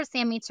difficult for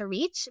Sammy to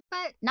reach,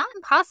 but not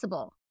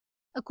impossible.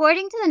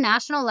 According to the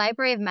National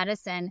Library of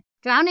Medicine,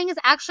 drowning is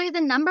actually the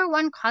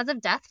 #1 cause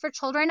of death for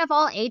children of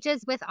all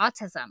ages with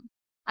autism.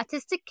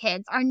 Autistic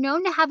kids are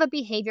known to have a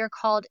behavior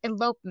called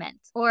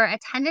elopement, or a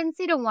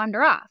tendency to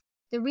wander off.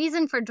 The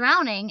reason for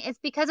drowning is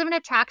because of an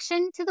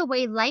attraction to the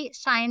way light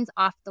shines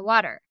off the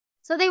water.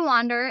 So they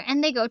wander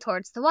and they go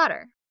towards the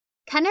water.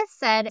 Kenneth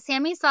said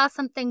Sammy saw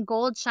something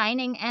gold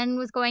shining and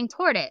was going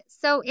toward it,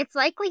 so it's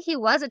likely he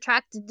was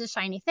attracted to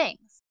shiny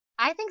things.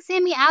 I think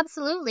Sammy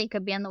absolutely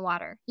could be in the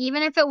water,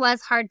 even if it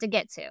was hard to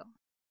get to.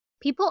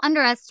 People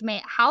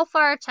underestimate how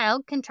far a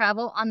child can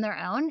travel on their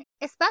own,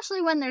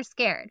 especially when they're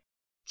scared.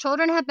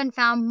 Children have been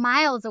found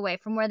miles away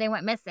from where they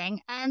went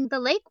missing, and the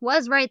lake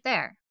was right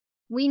there.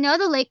 We know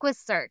the lake was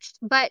searched,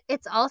 but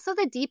it's also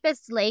the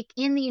deepest lake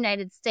in the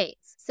United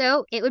States,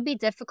 so it would be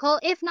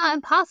difficult, if not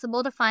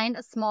impossible, to find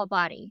a small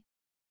body.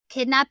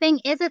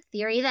 Kidnapping is a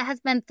theory that has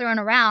been thrown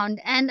around,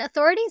 and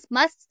authorities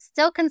must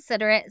still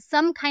consider it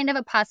some kind of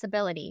a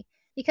possibility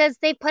because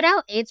they've put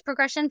out age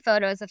progression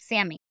photos of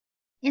Sammy.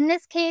 In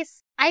this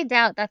case, I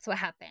doubt that's what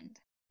happened.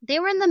 They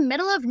were in the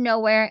middle of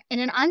nowhere in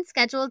an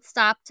unscheduled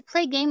stop to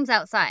play games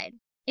outside.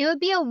 It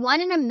would be a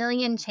 1 in a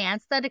million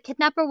chance that a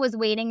kidnapper was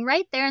waiting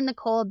right there in the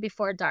cold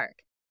before dark.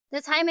 The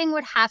timing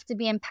would have to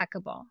be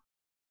impeccable.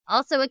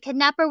 Also, a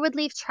kidnapper would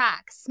leave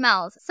tracks,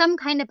 smells, some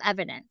kind of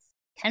evidence.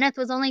 Kenneth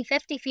was only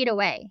 50 feet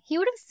away. He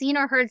would have seen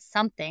or heard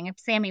something if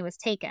Sammy was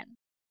taken.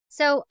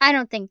 So I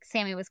don't think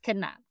Sammy was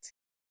kidnapped.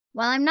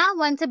 While I'm not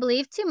one to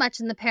believe too much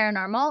in the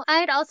paranormal,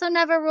 I'd also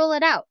never rule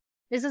it out.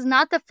 This is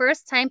not the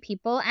first time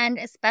people, and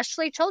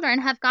especially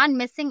children, have gone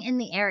missing in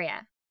the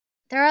area.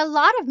 There are a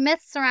lot of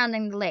myths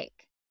surrounding the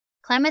lake.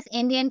 Klamath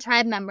Indian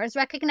tribe members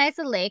recognized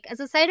the lake as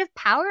a site of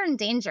power and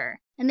danger,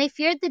 and they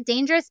feared the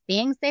dangerous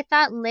beings they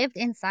thought lived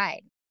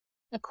inside.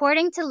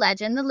 According to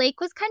legend, the lake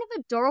was kind of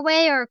a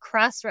doorway or a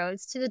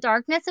crossroads to the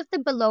darkness of the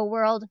below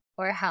world,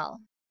 or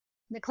hell.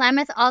 The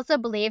Klamath also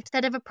believed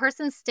that if a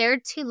person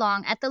stared too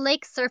long at the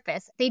lake's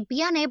surface, they'd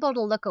be unable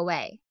to look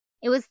away.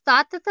 It was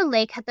thought that the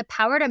lake had the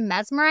power to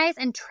mesmerize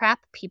and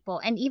trap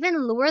people and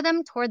even lure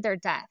them toward their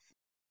death.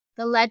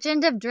 The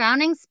legend of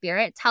drowning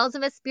spirit tells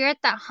of a spirit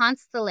that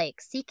haunts the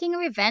lake, seeking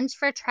revenge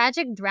for a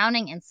tragic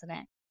drowning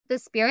incident. The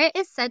spirit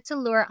is said to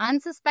lure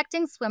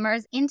unsuspecting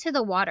swimmers into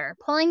the water,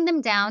 pulling them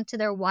down to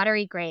their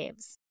watery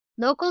graves.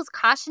 Locals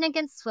caution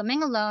against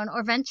swimming alone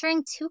or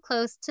venturing too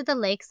close to the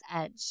lake's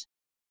edge.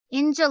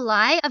 In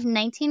July of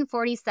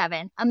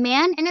 1947, a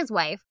man and his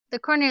wife, the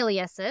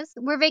Corneliuses,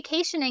 were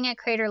vacationing at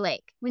Crater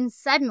Lake when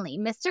suddenly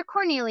Mr.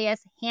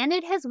 Cornelius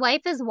handed his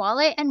wife his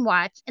wallet and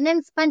watch and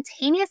then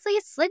spontaneously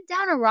slid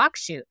down a rock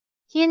chute.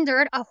 He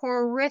endured a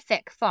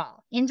horrific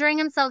fall, injuring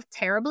himself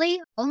terribly,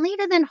 only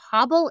to then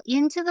hobble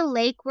into the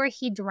lake where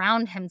he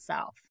drowned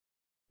himself.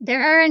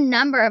 There are a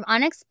number of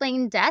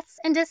unexplained deaths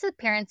and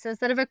disappearances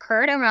that have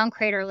occurred around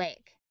Crater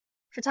Lake.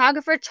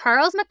 Photographer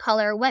Charles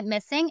McCullough went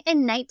missing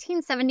in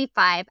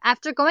 1975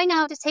 after going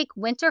out to take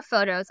winter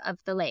photos of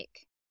the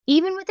lake.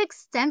 Even with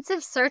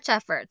extensive search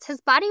efforts, his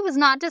body was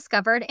not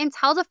discovered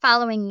until the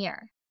following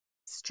year.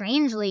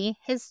 Strangely,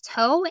 his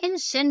toe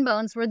and shin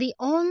bones were the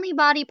only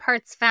body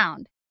parts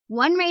found.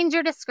 One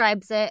ranger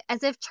describes it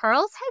as if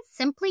Charles had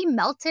simply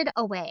melted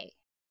away.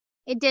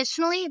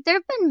 Additionally, there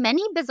have been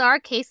many bizarre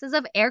cases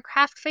of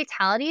aircraft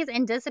fatalities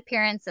and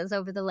disappearances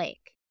over the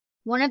lake.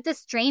 One of the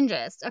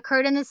strangest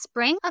occurred in the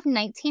spring of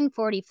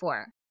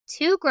 1944.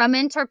 2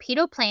 Grumman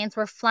torpedo planes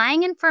were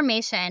flying in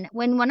formation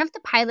when one of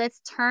the pilots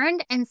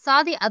turned and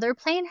saw the other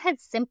plane had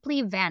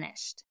simply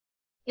vanished.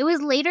 It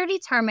was later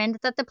determined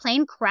that the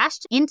plane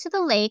crashed into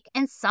the lake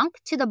and sunk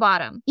to the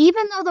bottom,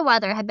 even though the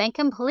weather had been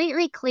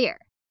completely clear.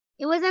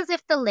 It was as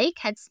if the lake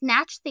had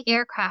snatched the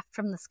aircraft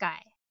from the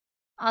sky.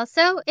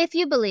 Also, if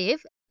you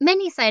believe,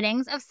 many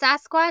sightings of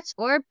Sasquatch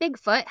or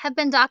Bigfoot have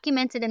been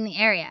documented in the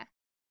area.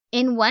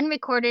 In one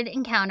recorded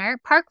encounter,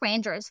 park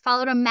rangers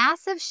followed a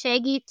massive,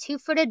 shaggy,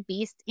 two-footed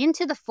beast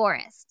into the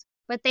forest,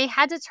 but they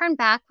had to turn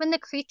back when the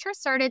creature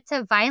started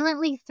to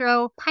violently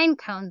throw pine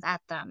cones at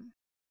them.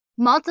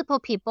 Multiple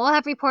people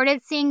have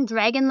reported seeing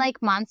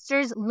dragon-like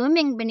monsters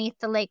looming beneath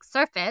the lake's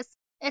surface,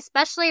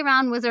 especially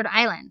around Wizard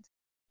Island.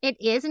 It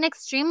is an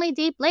extremely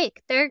deep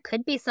lake. There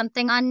could be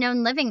something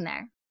unknown living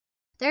there.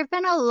 There have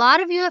been a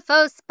lot of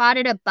UFOs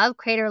spotted above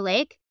Crater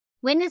Lake.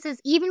 Witnesses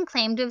even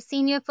claim to have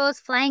seen UFOs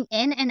flying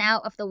in and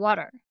out of the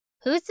water.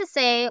 Who's to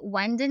say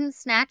one didn't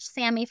snatch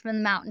Sammy from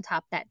the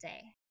mountaintop that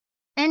day?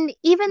 And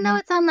even though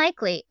it's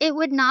unlikely, it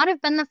would not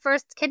have been the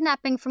first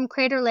kidnapping from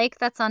Crater Lake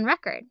that's on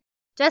record.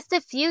 Just a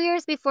few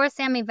years before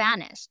Sammy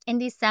vanished, in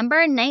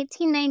December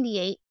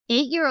 1998,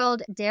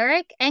 8-year-old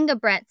Derek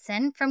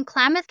Engebretson from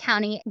Klamath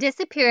County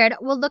disappeared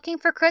while looking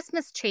for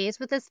Christmas trees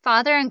with his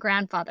father and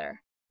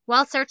grandfather.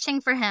 While searching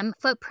for him,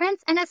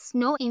 footprints and a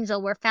snow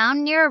angel were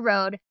found near a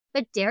road,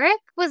 but Derek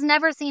was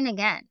never seen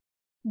again.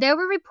 There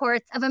were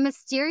reports of a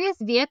mysterious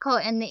vehicle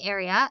in the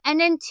area,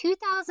 and in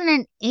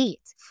 2008,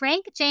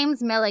 Frank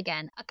James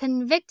Milligan, a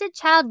convicted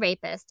child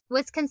rapist,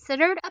 was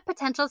considered a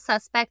potential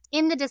suspect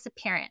in the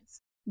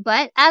disappearance.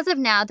 But as of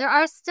now, there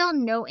are still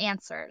no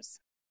answers.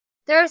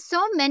 There are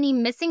so many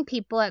missing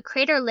people at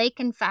Crater Lake,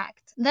 in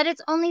fact, that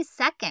it's only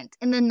second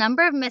in the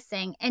number of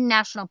missing in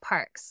national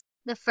parks,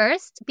 the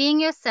first being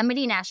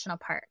Yosemite National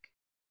Park.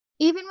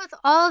 Even with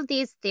all of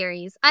these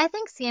theories, I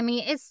think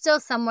Sammy is still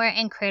somewhere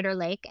in Crater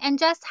Lake and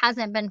just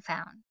hasn't been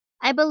found.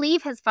 I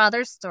believe his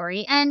father's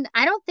story, and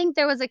I don't think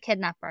there was a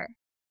kidnapper.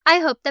 I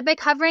hope that by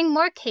covering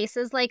more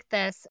cases like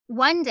this,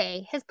 one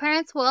day his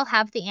parents will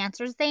have the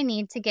answers they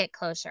need to get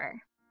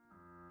closure.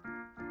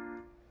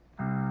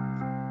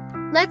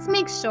 Let's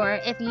make sure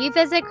if you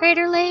visit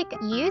Crater Lake,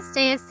 you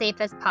stay as safe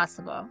as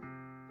possible.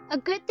 A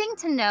good thing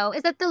to know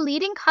is that the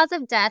leading cause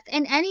of death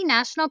in any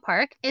national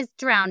park is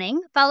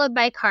drowning, followed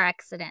by car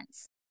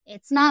accidents.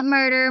 It's not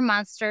murder,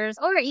 monsters,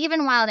 or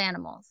even wild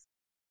animals.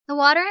 The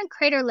water in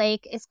Crater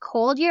Lake is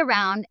cold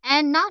year-round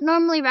and not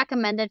normally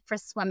recommended for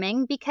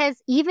swimming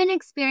because even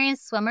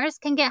experienced swimmers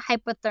can get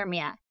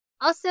hypothermia.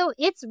 Also,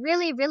 it's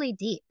really, really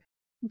deep.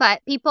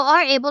 But people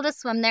are able to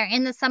swim there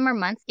in the summer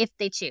months if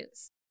they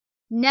choose.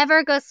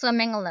 Never go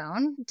swimming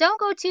alone, don't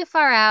go too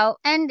far out,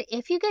 and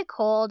if you get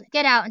cold,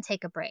 get out and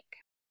take a break.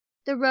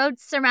 The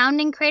roads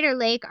surrounding Crater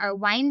Lake are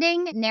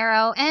winding,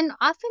 narrow, and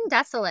often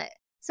desolate,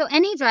 so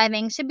any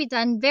driving should be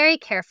done very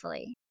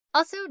carefully.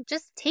 Also,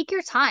 just take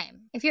your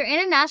time. If you're in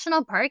a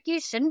national park, you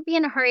shouldn't be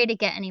in a hurry to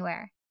get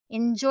anywhere.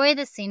 Enjoy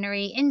the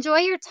scenery, enjoy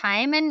your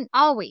time, and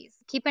always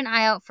keep an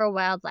eye out for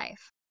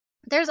wildlife.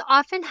 There's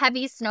often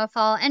heavy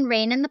snowfall and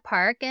rain in the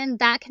park, and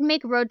that can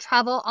make road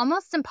travel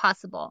almost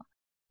impossible.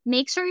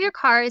 Make sure your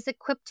car is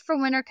equipped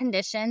for winter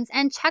conditions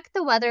and check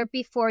the weather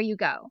before you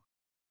go.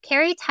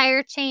 Carry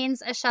tire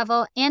chains, a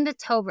shovel, and a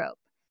tow rope.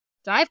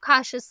 Drive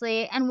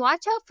cautiously and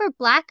watch out for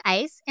black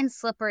ice and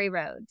slippery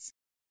roads.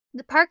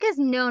 The park is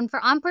known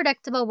for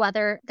unpredictable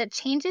weather that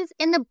changes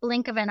in the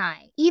blink of an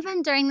eye,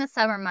 even during the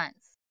summer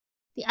months.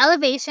 The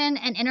elevation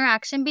and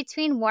interaction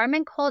between warm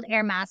and cold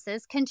air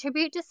masses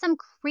contribute to some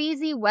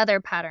crazy weather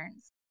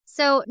patterns.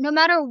 So no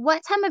matter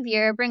what time of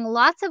year, bring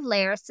lots of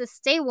layers to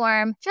stay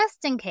warm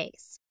just in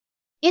case.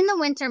 In the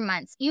winter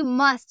months, you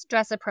must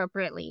dress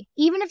appropriately,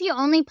 even if you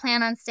only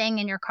plan on staying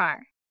in your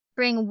car.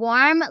 Bring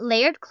warm,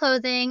 layered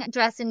clothing,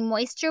 dress in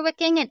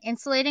moisture-wicking and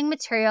insulating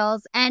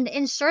materials, and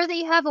ensure that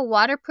you have a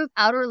waterproof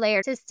outer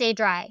layer to stay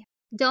dry.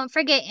 Don't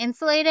forget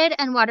insulated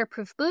and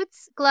waterproof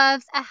boots,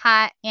 gloves, a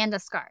hat, and a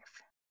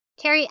scarf.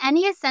 Carry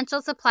any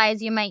essential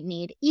supplies you might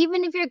need,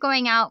 even if you're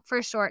going out for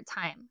a short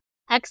time.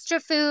 Extra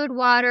food,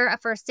 water, a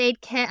first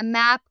aid kit, a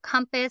map,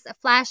 compass, a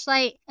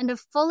flashlight, and a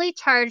fully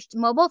charged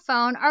mobile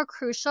phone are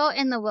crucial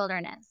in the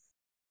wilderness.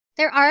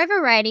 There are a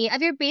variety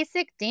of your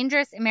basic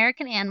dangerous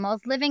American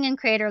animals living in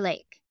Crater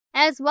Lake,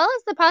 as well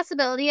as the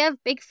possibility of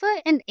Bigfoot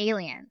and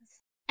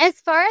aliens. As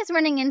far as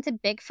running into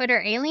Bigfoot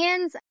or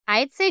aliens,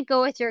 I'd say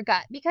go with your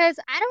gut because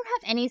I don't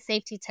have any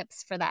safety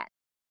tips for that.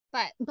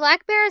 But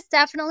black bears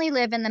definitely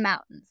live in the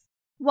mountains.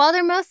 While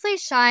they're mostly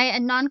shy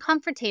and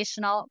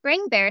non-confrontational,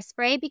 bring bear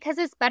spray because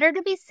it's better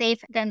to be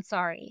safe than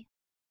sorry.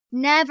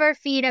 Never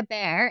feed a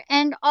bear,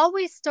 and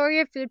always store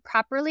your food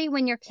properly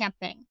when you're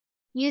camping.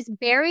 Use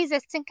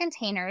bear-resistant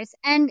containers,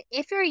 and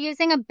if you're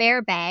using a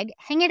bear bag,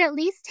 hang it at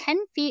least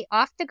 10 feet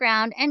off the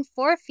ground and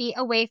 4 feet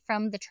away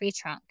from the tree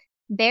trunk.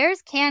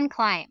 Bears can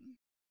climb.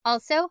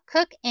 Also,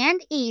 cook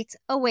and eat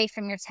away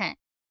from your tent.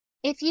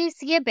 If you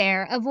see a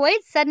bear,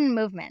 avoid sudden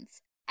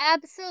movements.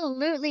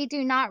 Absolutely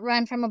do not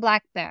run from a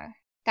black bear.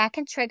 That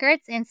can trigger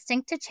its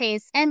instinct to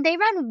chase, and they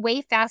run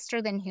way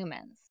faster than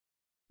humans.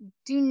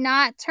 Do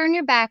not turn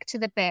your back to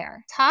the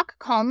bear. Talk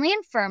calmly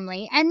and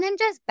firmly, and then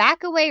just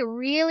back away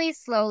really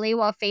slowly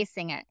while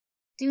facing it.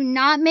 Do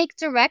not make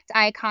direct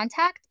eye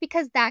contact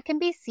because that can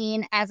be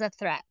seen as a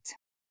threat.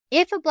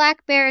 If a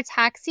black bear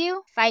attacks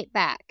you, fight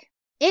back.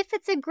 If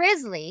it's a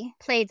grizzly,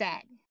 play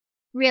dead.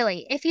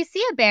 Really, if you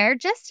see a bear,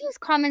 just use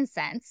common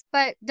sense,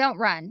 but don't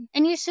run,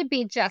 and you should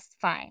be just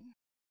fine.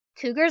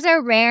 Cougars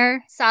are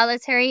rare,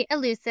 solitary,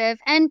 elusive,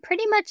 and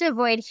pretty much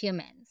avoid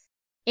humans.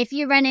 If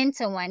you run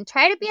into one,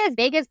 try to be as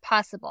big as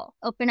possible.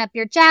 Open up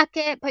your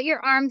jacket, put your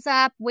arms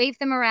up, wave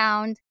them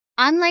around.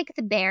 Unlike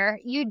the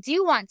bear, you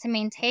do want to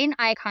maintain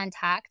eye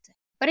contact,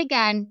 but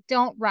again,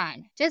 don't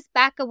run. Just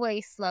back away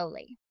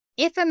slowly.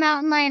 If a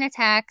mountain lion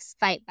attacks,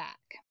 fight back.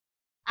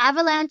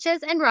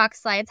 Avalanches and rock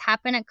slides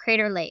happen at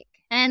Crater Lake,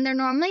 and they're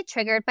normally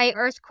triggered by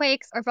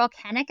earthquakes or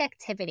volcanic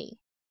activity.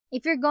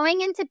 If you're going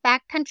into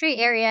backcountry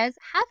areas,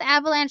 have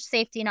avalanche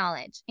safety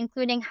knowledge,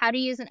 including how to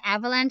use an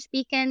avalanche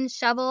beacon,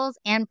 shovels,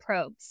 and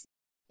probes.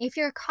 If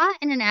you're caught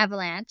in an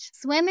avalanche,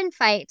 swim and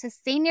fight to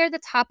stay near the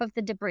top of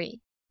the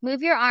debris.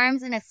 Move your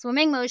arms in a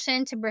swimming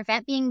motion to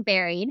prevent being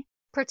buried.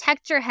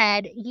 Protect your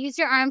head. Use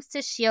your arms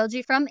to shield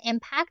you from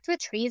impact with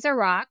trees or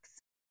rocks.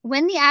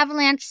 When the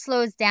avalanche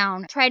slows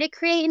down, try to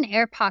create an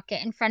air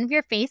pocket in front of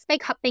your face by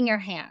cupping your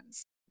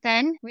hands.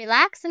 Then,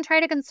 relax and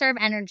try to conserve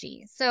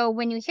energy, so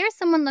when you hear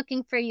someone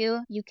looking for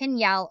you, you can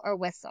yell or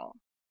whistle.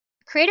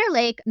 Crater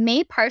Lake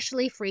may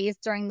partially freeze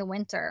during the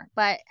winter,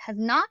 but has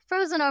not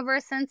frozen over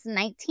since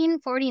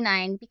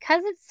 1949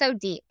 because it's so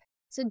deep.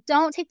 So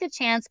don't take the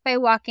chance by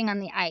walking on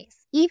the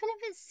ice. Even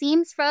if it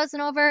seems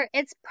frozen over,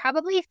 it's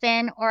probably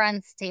thin or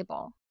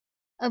unstable.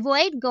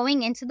 Avoid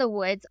going into the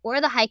woods or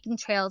the hiking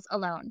trails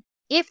alone.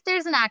 If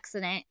there's an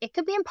accident, it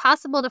could be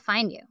impossible to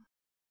find you.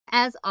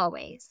 As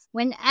always,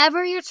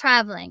 whenever you're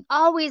traveling,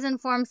 always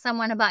inform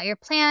someone about your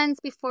plans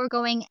before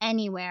going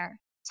anywhere.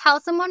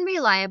 Tell someone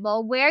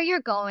reliable where you're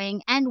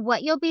going and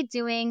what you'll be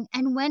doing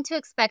and when to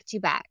expect you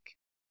back.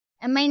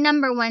 And my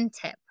number one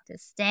tip to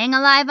staying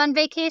alive on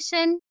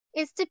vacation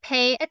is to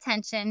pay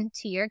attention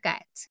to your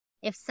gut.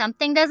 If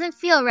something doesn't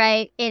feel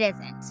right, it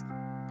isn't.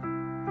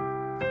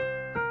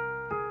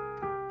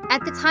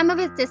 At the time of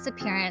his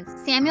disappearance,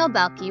 Samuel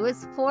Boehlke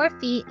was 4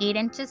 feet 8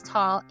 inches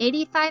tall,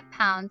 85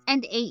 pounds,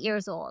 and 8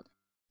 years old.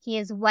 He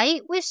is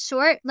white with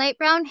short, light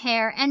brown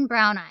hair and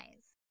brown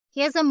eyes.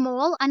 He has a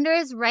mole under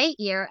his right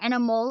ear and a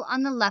mole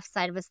on the left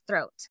side of his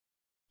throat.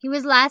 He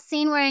was last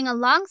seen wearing a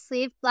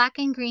long-sleeved black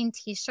and green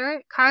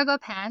t-shirt, cargo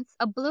pants,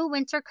 a blue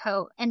winter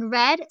coat, and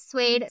red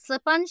suede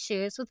slip-on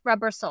shoes with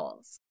rubber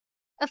soles.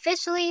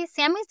 Officially,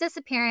 Sammy's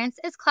disappearance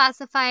is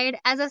classified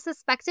as a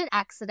suspected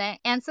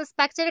accident and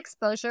suspected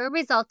exposure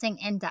resulting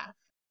in death.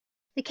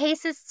 The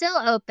case is still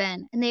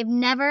open, and they've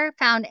never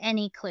found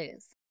any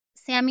clues.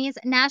 Sammy's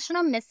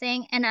National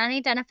Missing and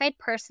Unidentified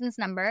Persons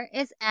number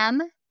is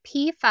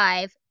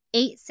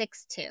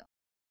MP5862.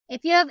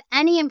 If you have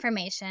any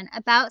information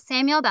about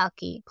Samuel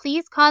Boehlke,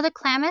 please call the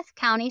Klamath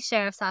County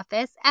Sheriff's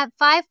Office at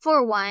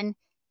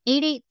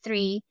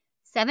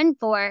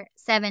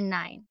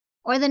 541-883-7479.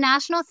 Or the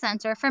National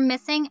Center for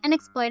Missing and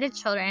Exploited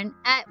Children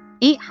at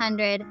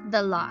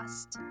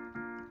 800-THE-LOST.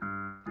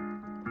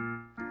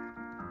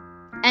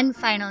 And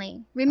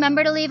finally,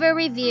 remember to leave a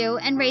review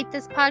and rate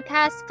this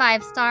podcast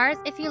 5 stars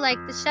if you like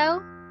the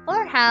show,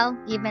 or hell,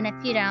 even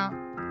if you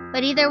don't.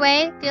 But either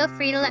way, feel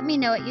free to let me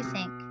know what you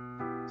think.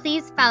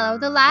 Please follow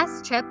The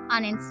Last Trip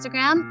on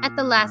Instagram at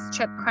The Last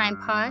Trip Crime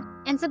Pod,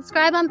 and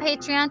subscribe on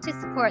Patreon to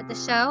support the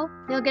show.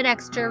 You'll get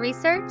extra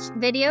research,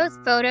 videos,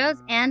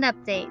 photos, and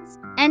updates,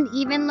 and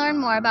even learn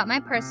more about my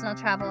personal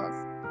travels.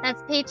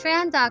 That's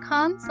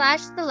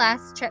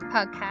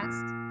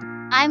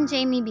patreon.com/thelasttrippodcast. I'm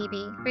Jamie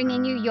Beebe,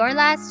 bringing you your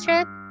last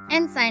trip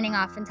and signing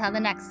off until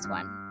the next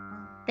one.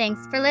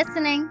 Thanks for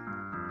listening.